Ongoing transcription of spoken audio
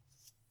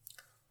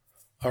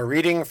A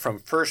reading from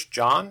 1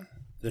 John,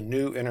 the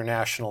New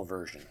International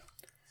Version.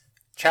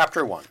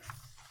 Chapter 1.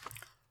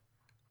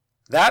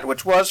 That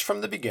which was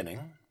from the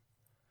beginning,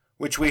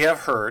 which we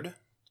have heard,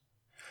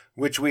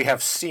 which we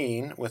have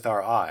seen with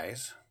our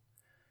eyes,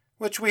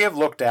 which we have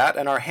looked at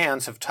and our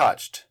hands have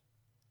touched,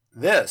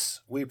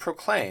 this we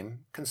proclaim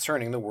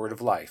concerning the word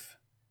of life.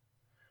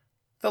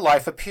 The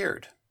life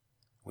appeared.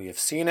 We have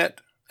seen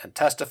it and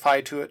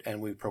testified to it, and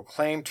we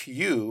proclaim to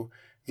you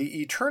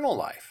the eternal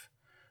life,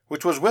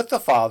 which was with the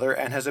Father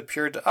and has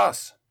appeared to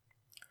us.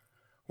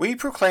 We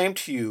proclaim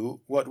to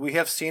you what we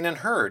have seen and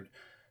heard,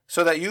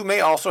 so that you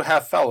may also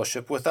have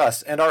fellowship with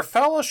us, and our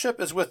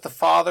fellowship is with the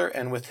Father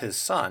and with his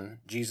Son,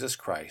 Jesus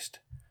Christ.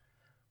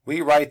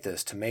 We write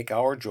this to make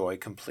our joy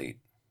complete.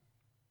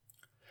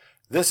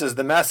 This is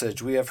the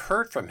message we have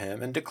heard from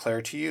him and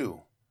declare to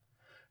you.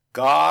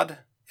 God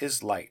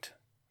is light.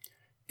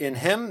 In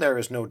him there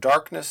is no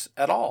darkness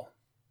at all.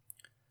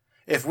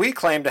 If we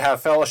claim to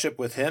have fellowship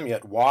with him,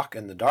 yet walk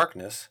in the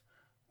darkness,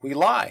 we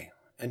lie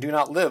and do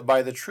not live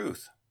by the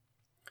truth.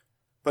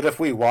 But if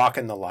we walk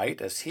in the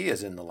light, as he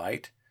is in the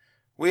light,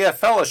 we have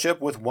fellowship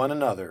with one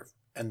another,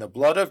 and the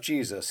blood of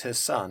Jesus, his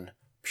Son,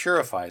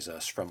 purifies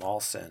us from all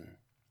sin.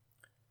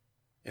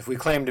 If we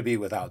claim to be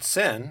without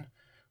sin,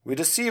 we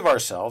deceive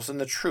ourselves, and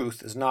the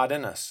truth is not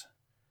in us.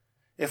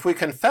 If we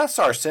confess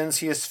our sins,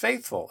 he is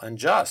faithful and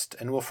just,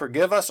 and will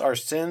forgive us our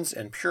sins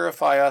and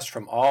purify us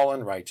from all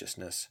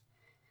unrighteousness.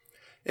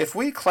 If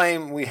we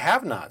claim we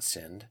have not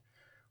sinned,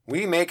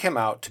 we make him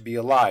out to be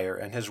a liar,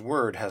 and his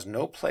word has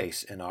no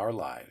place in our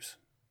lives.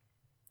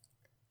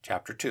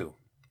 Chapter 2.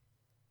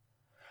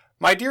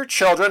 My dear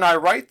children, I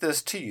write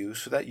this to you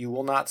so that you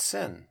will not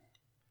sin.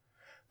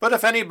 But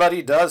if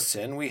anybody does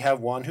sin, we have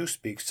one who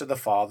speaks to the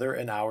Father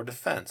in our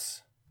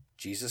defense,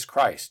 Jesus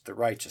Christ, the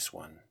righteous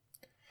one.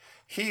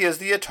 He is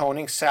the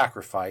atoning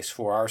sacrifice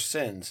for our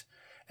sins,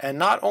 and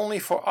not only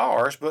for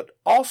ours, but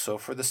also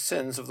for the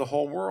sins of the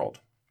whole world.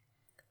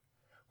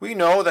 We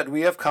know that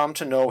we have come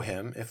to know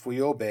him if we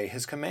obey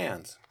his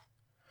commands.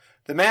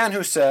 The man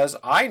who says,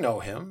 I know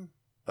him,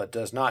 but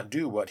does not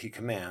do what he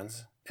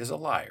commands, is a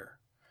liar,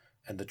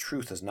 and the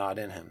truth is not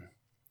in him.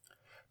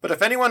 But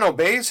if anyone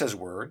obeys his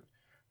word,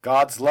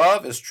 God's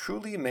love is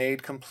truly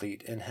made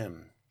complete in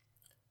him.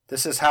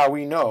 This is how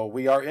we know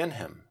we are in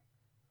him.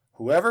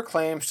 Whoever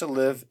claims to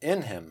live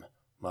in him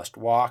must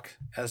walk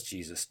as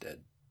Jesus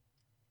did.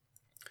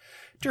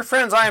 Dear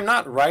friends, I am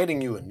not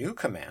writing you a new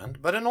command,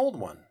 but an old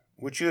one,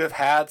 which you have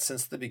had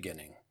since the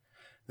beginning.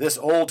 This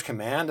old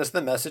command is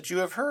the message you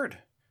have heard.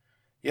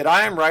 Yet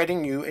I am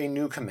writing you a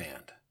new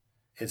command.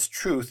 Its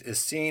truth is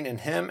seen in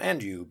him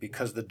and you,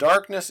 because the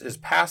darkness is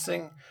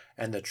passing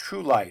and the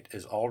true light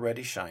is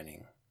already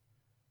shining.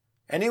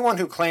 Anyone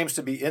who claims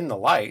to be in the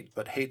light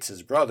but hates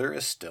his brother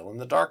is still in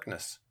the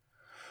darkness.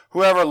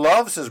 Whoever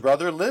loves his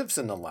brother lives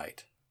in the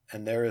light,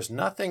 and there is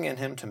nothing in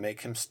him to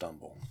make him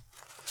stumble.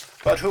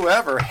 But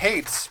whoever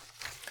hates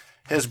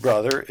his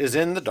brother is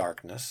in the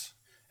darkness,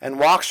 and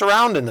walks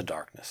around in the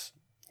darkness.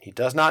 He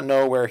does not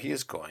know where he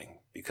is going,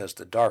 because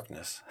the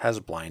darkness has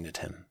blinded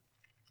him.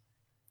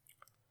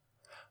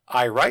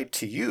 I write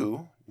to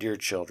you, dear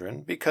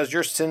children, because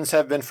your sins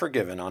have been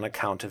forgiven on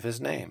account of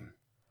his name.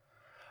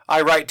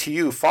 I write to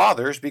you,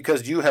 fathers,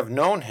 because you have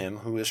known him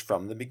who is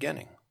from the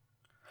beginning.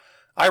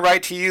 I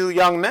write to you,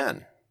 young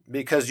men,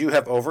 because you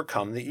have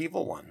overcome the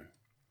evil one.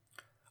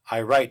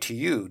 I write to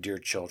you, dear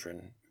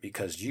children,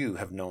 because you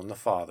have known the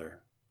Father.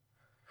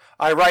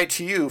 I write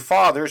to you,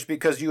 fathers,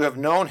 because you have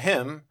known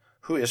him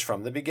who is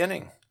from the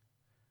beginning.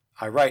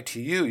 I write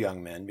to you,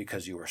 young men,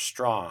 because you are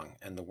strong,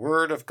 and the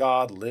word of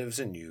God lives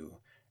in you,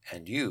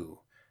 and you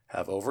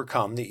have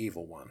overcome the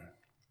evil one.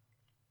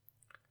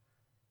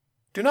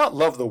 Do not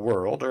love the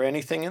world or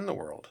anything in the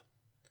world.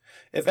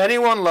 If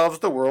anyone loves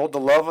the world, the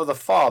love of the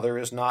Father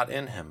is not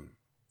in him.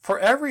 For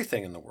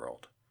everything in the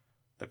world,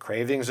 the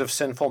cravings of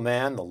sinful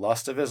man, the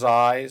lust of his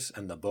eyes,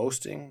 and the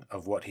boasting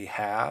of what he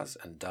has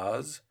and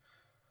does,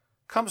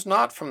 comes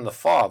not from the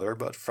Father,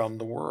 but from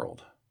the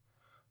world.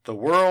 The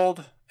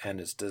world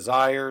and its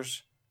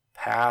desires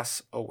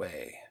pass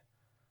away,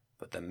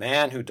 but the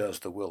man who does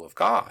the will of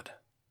God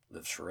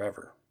lives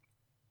forever.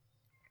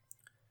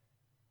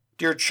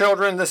 Dear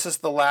children, this is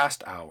the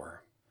last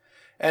hour.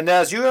 And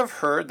as you have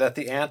heard that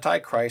the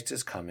Antichrist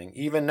is coming,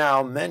 even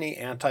now many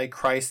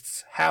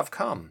Antichrists have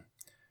come.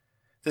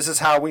 This is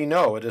how we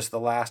know it is the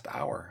last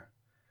hour.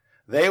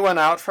 They went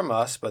out from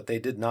us, but they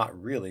did not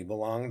really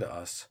belong to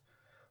us.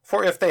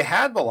 For if they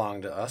had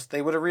belonged to us,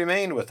 they would have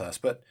remained with us,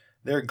 but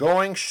their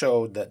going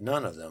showed that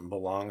none of them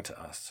belonged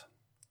to us.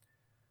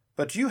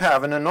 But you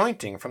have an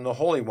anointing from the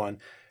Holy One,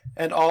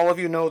 and all of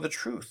you know the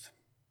truth.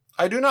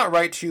 I do not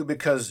write to you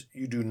because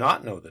you do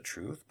not know the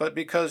truth, but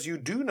because you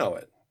do know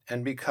it,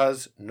 and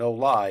because no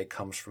lie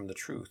comes from the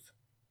truth.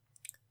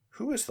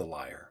 Who is the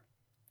liar?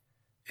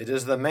 It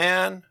is the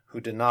man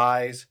who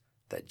denies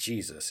that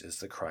Jesus is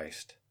the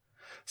Christ.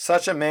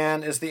 Such a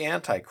man is the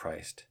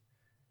Antichrist.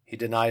 He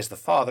denies the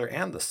Father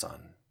and the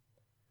Son.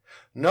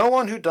 No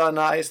one who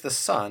denies the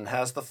Son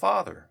has the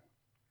Father.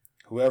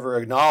 Whoever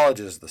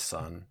acknowledges the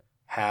Son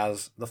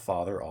has the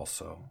Father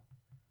also.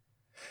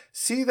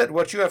 See that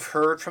what you have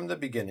heard from the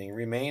beginning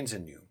remains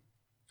in you.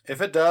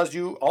 If it does,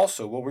 you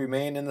also will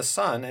remain in the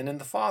Son and in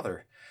the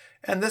Father.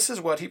 And this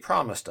is what he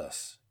promised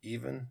us,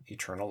 even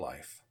eternal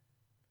life.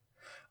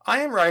 I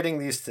am writing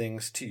these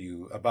things to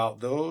you about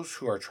those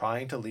who are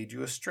trying to lead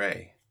you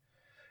astray.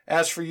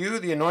 As for you,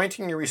 the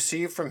anointing you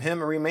received from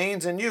him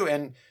remains in you,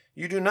 and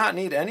you do not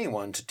need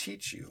anyone to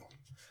teach you.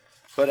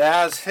 But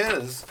as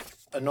his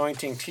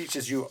anointing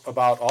teaches you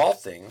about all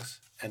things,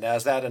 and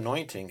as that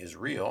anointing is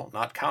real,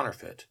 not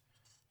counterfeit,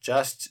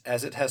 just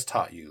as it has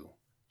taught you,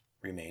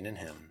 remain in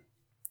him.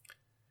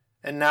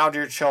 And now,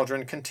 dear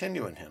children,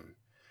 continue in him,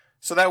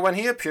 so that when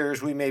he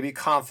appears we may be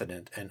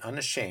confident and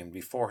unashamed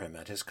before him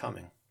at his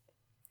coming.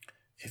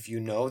 If you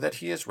know that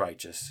he is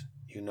righteous,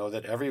 you know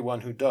that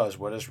everyone who does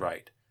what is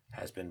right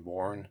has been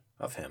born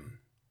of him.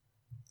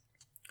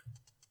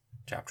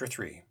 Chapter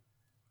 3.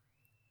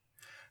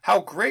 How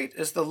great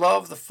is the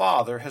love the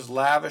Father has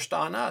lavished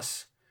on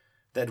us,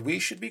 that we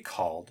should be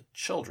called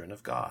children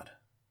of God.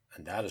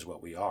 And that is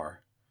what we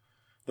are.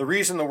 The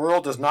reason the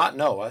world does not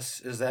know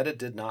us is that it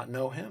did not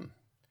know him.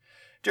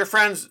 Dear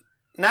friends,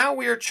 now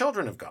we are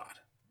children of God,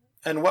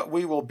 and what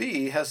we will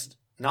be has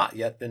not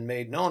yet been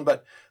made known,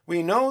 but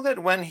we know that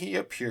when he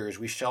appears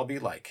we shall be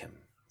like him,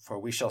 for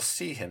we shall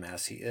see him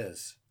as he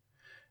is.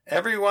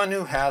 Everyone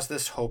who has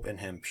this hope in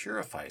him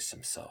purifies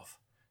himself,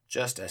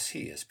 just as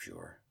he is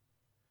pure.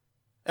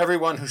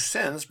 Everyone who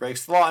sins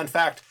breaks the law. In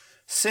fact,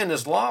 sin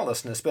is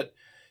lawlessness, but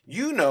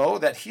you know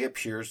that he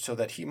appeared so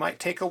that he might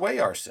take away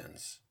our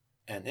sins,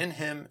 and in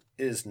him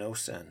is no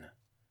sin.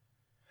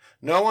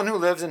 No one who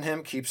lives in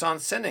him keeps on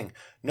sinning.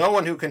 No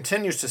one who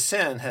continues to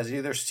sin has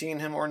either seen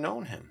him or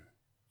known him.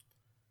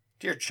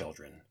 Dear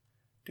children,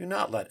 do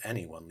not let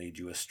anyone lead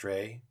you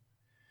astray.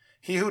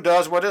 He who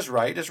does what is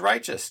right is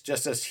righteous,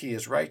 just as he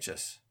is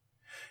righteous.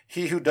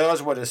 He who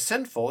does what is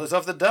sinful is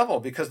of the devil,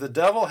 because the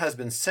devil has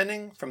been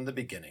sinning from the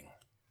beginning.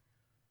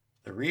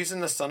 The reason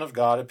the Son of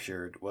God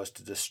appeared was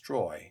to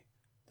destroy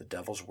the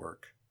devil's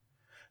work.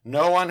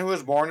 No one who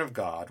is born of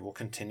God will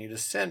continue to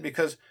sin,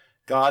 because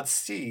God's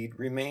seed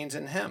remains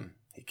in him.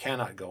 He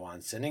cannot go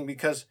on sinning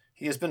because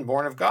he has been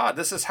born of God.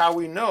 This is how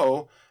we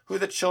know who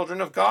the children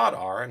of God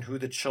are and who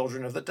the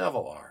children of the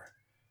devil are.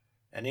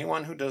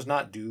 Anyone who does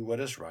not do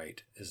what is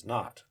right is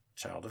not a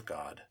child of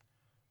God,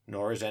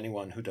 nor is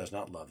anyone who does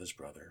not love his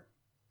brother.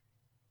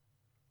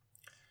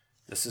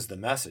 This is the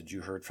message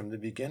you heard from the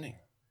beginning.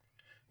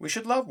 We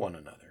should love one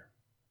another.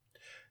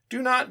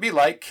 Do not be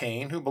like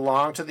Cain, who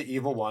belonged to the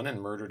evil one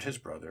and murdered his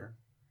brother.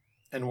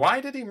 And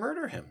why did he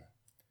murder him?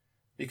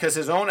 Because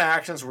his own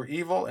actions were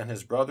evil and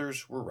his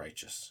brothers were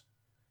righteous.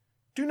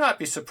 Do not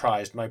be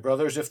surprised, my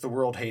brothers, if the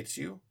world hates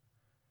you.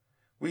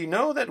 We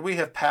know that we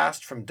have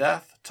passed from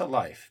death to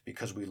life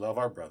because we love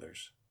our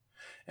brothers.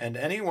 And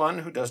anyone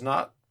who does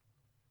not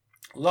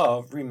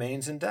love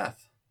remains in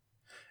death.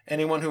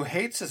 Anyone who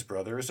hates his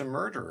brother is a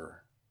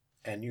murderer,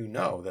 and you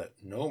know that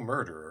no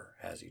murderer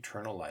has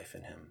eternal life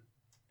in him.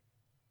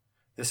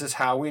 This is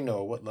how we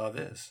know what love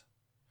is.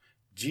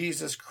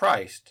 Jesus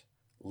Christ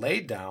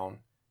laid down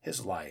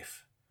his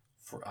life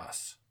for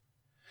us,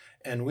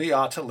 and we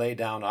ought to lay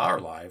down our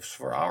lives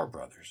for our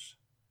brothers.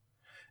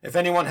 If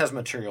anyone has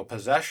material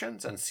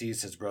possessions and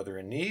sees his brother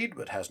in need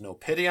but has no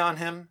pity on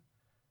him,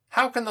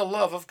 how can the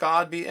love of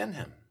God be in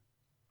him?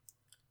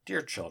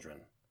 Dear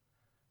children,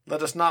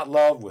 let us not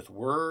love with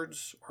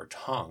words or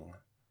tongue,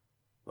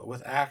 but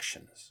with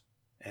actions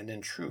and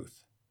in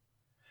truth.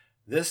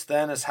 This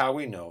then is how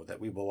we know that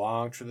we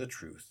belong to the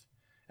truth,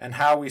 and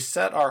how we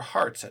set our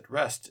hearts at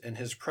rest in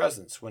his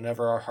presence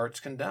whenever our hearts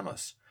condemn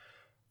us.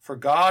 For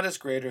God is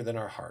greater than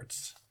our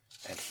hearts,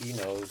 and he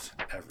knows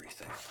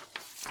everything.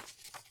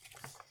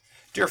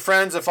 Dear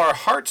friends, if our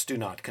hearts do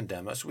not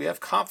condemn us, we have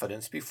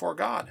confidence before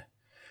God,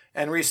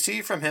 and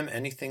receive from him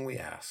anything we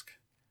ask,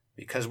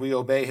 because we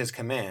obey his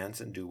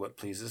commands and do what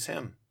pleases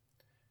him.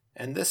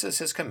 And this is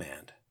his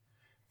command,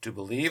 to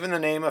believe in the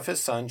name of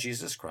his Son,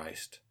 Jesus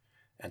Christ,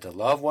 and to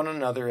love one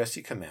another as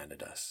he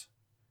commanded us.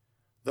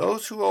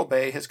 Those who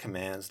obey his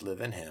commands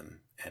live in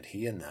him, and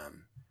he in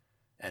them.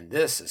 And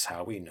this is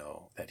how we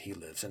know that he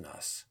lives in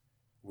us.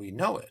 We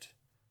know it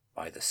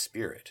by the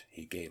Spirit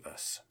he gave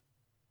us.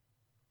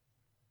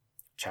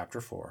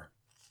 Chapter 4.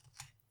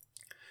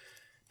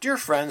 Dear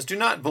friends, do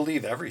not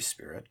believe every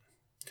spirit,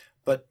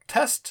 but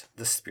test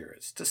the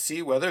spirits to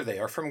see whether they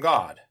are from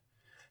God,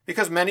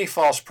 because many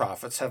false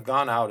prophets have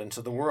gone out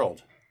into the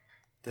world.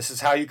 This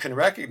is how you can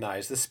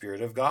recognize the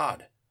Spirit of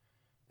God.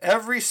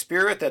 Every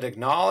spirit that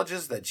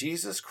acknowledges that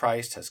Jesus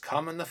Christ has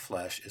come in the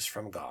flesh is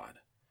from God.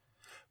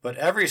 But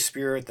every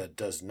spirit that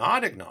does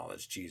not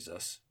acknowledge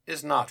Jesus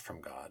is not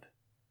from God.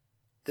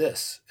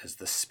 This is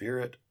the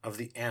spirit of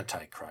the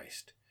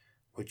Antichrist,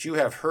 which you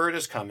have heard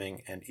is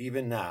coming and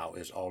even now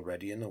is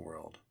already in the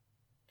world.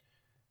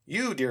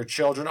 You, dear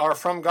children, are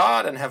from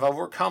God and have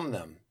overcome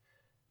them,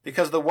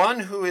 because the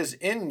one who is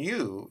in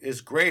you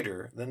is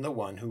greater than the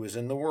one who is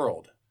in the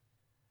world.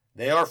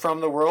 They are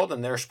from the world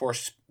and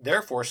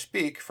therefore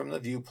speak from the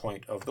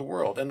viewpoint of the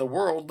world, and the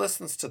world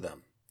listens to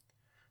them.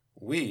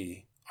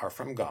 We are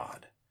from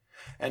God,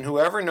 And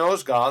whoever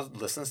knows God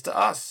listens to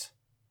us.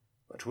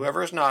 But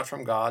whoever is not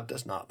from God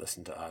does not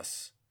listen to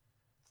us.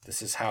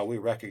 This is how we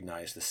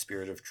recognize the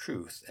spirit of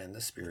truth and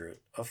the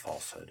spirit of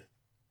falsehood.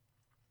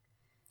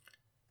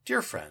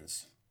 Dear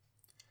friends,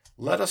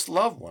 let us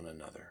love one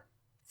another,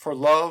 for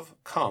love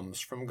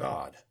comes from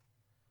God.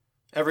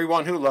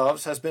 Everyone who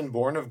loves has been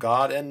born of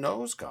God and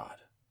knows God.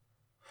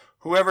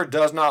 Whoever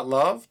does not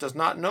love does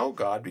not know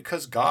God,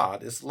 because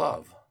God is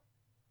love.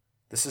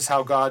 This is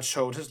how God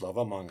showed his love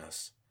among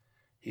us.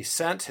 He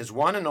sent his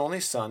one and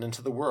only Son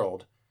into the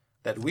world,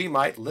 that we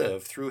might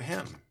live through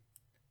him.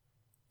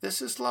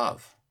 This is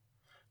love.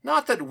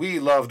 Not that we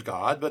loved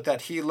God, but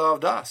that he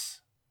loved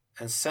us,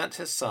 and sent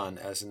his Son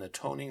as an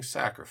atoning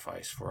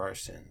sacrifice for our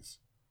sins.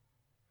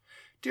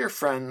 Dear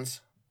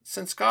friends,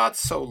 since God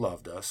so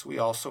loved us, we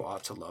also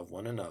ought to love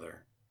one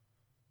another.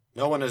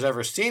 No one has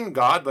ever seen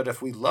God, but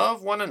if we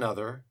love one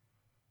another,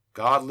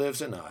 God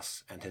lives in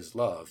us, and his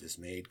love is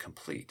made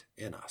complete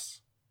in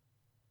us.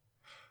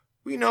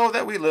 We know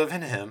that we live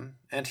in him,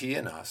 and he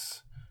in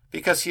us,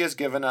 because he has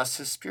given us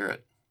his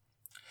Spirit.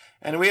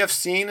 And we have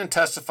seen and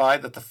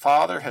testified that the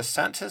Father has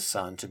sent his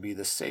Son to be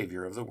the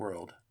Savior of the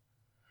world.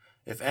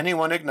 If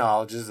anyone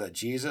acknowledges that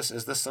Jesus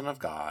is the Son of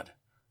God,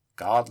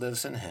 God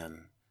lives in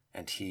him,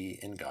 and he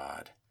in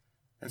God.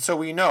 And so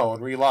we know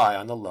and rely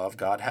on the love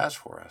God has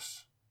for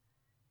us.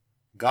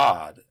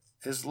 God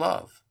is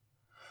love.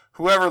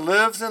 Whoever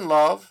lives in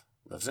love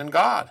lives in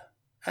God,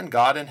 and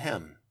God in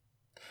him.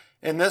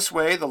 In this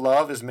way the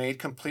love is made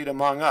complete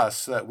among us,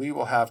 so that we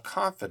will have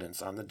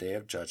confidence on the day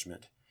of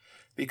judgment.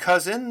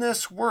 Because in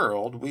this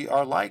world we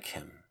are like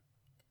him.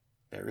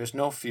 There is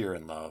no fear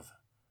in love,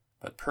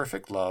 but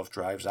perfect love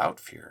drives out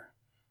fear,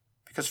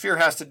 because fear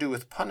has to do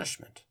with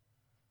punishment.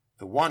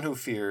 The one who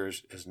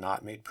fears is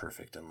not made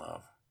perfect in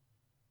love.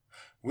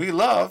 We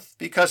love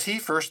because he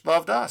first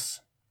loved us.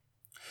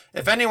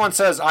 If anyone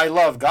says, "I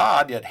love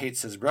God," yet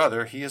hates his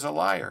brother, he is a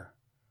liar.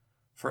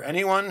 For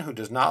anyone who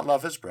does not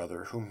love his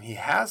brother, whom he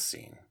has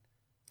seen,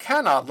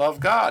 cannot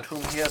love God,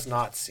 whom he has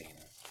not seen.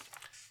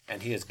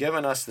 And he has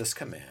given us this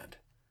command: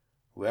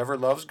 whoever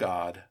loves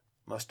God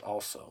must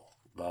also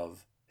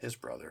love his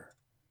brother.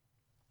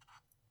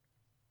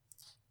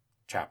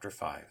 Chapter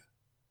 5.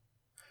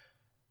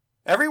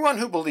 Everyone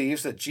who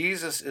believes that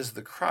Jesus is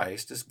the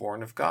Christ is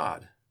born of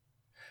God,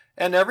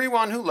 and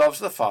everyone who loves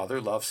the Father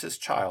loves his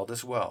child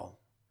as well.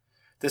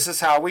 This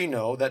is how we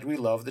know that we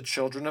love the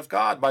children of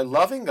God, by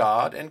loving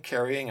God and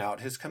carrying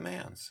out his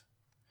commands.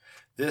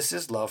 This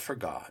is love for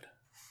God,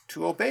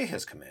 to obey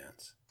his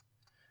commands.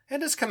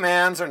 And his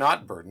commands are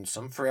not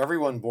burdensome, for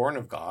everyone born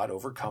of God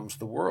overcomes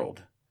the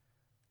world.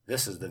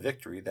 This is the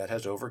victory that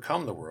has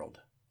overcome the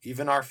world,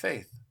 even our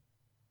faith.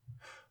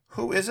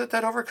 Who is it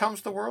that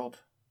overcomes the world?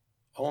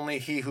 Only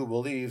he who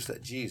believes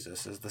that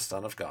Jesus is the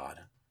Son of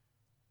God.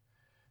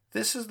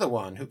 This is the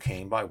one who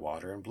came by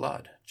water and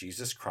blood,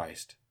 Jesus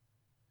Christ.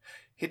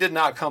 He did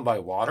not come by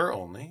water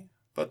only,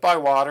 but by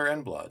water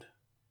and blood.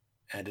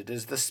 And it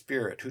is the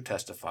Spirit who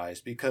testifies,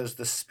 because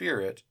the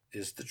Spirit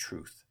is the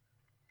truth.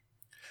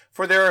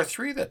 For there are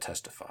three that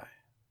testify: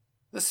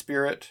 the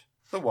Spirit,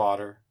 the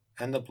water,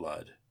 and the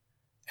blood,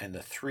 and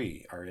the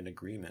three are in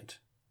agreement.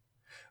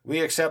 We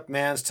accept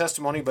man's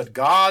testimony, but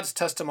God's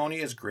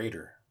testimony is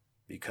greater,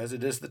 because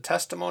it is the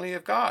testimony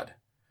of God,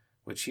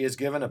 which he has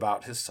given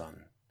about his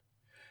Son.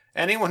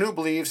 Anyone who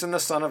believes in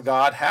the Son of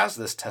God has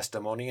this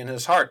testimony in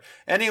his heart.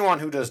 Anyone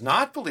who does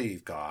not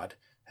believe God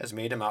has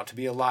made him out to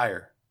be a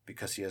liar,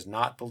 because he has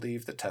not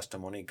believed the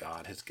testimony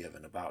God has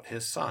given about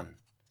his Son.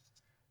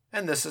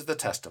 And this is the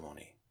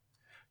testimony: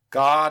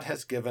 God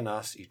has given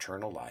us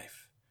eternal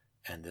life,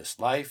 and this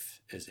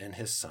life is in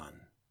his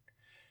Son.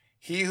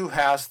 He who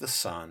has the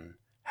Son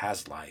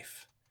has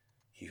life.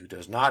 He who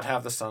does not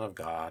have the Son of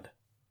God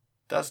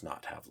does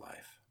not have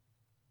life.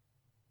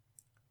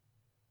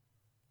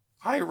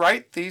 I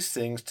write these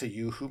things to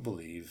you who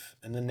believe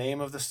in the name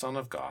of the Son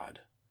of God,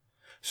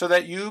 so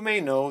that you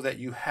may know that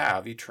you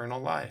have eternal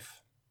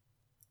life.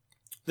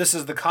 This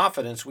is the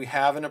confidence we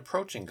have in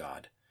approaching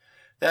God,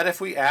 that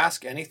if we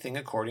ask anything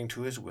according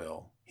to his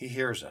will, he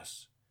hears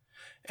us.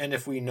 And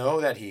if we know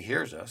that he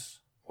hears us,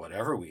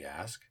 whatever we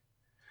ask,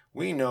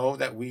 we know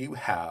that we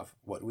have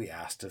what we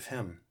asked of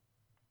him.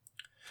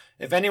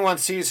 If anyone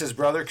sees his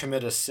brother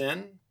commit a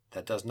sin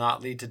that does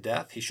not lead to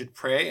death, he should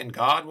pray, and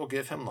God will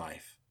give him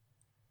life.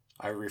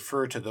 I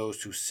refer to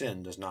those whose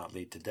sin does not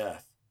lead to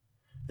death.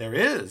 There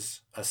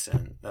is a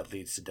sin that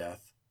leads to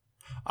death.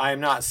 I am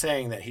not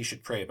saying that he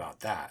should pray about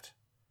that.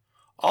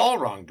 All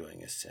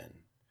wrongdoing is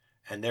sin,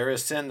 and there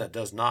is sin that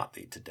does not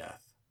lead to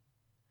death.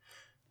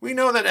 We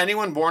know that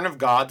anyone born of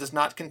God does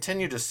not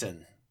continue to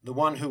sin. The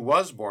one who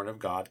was born of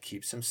God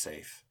keeps him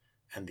safe,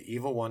 and the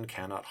evil one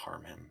cannot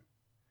harm him.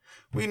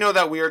 We know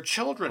that we are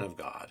children of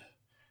God,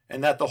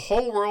 and that the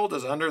whole world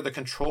is under the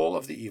control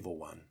of the evil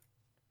one.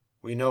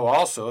 We know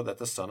also that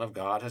the Son of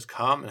God has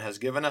come and has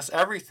given us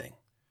everything,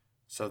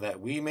 so that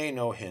we may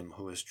know him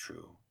who is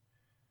true.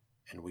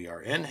 And we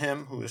are in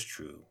him who is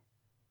true,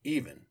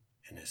 even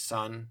in his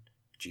Son,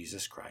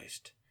 Jesus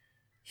Christ.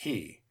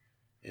 He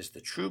is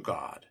the true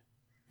God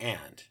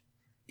and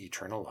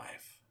eternal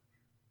life.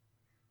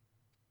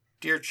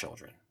 Dear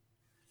children,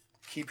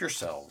 keep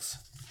yourselves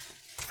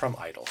from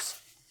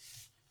idols.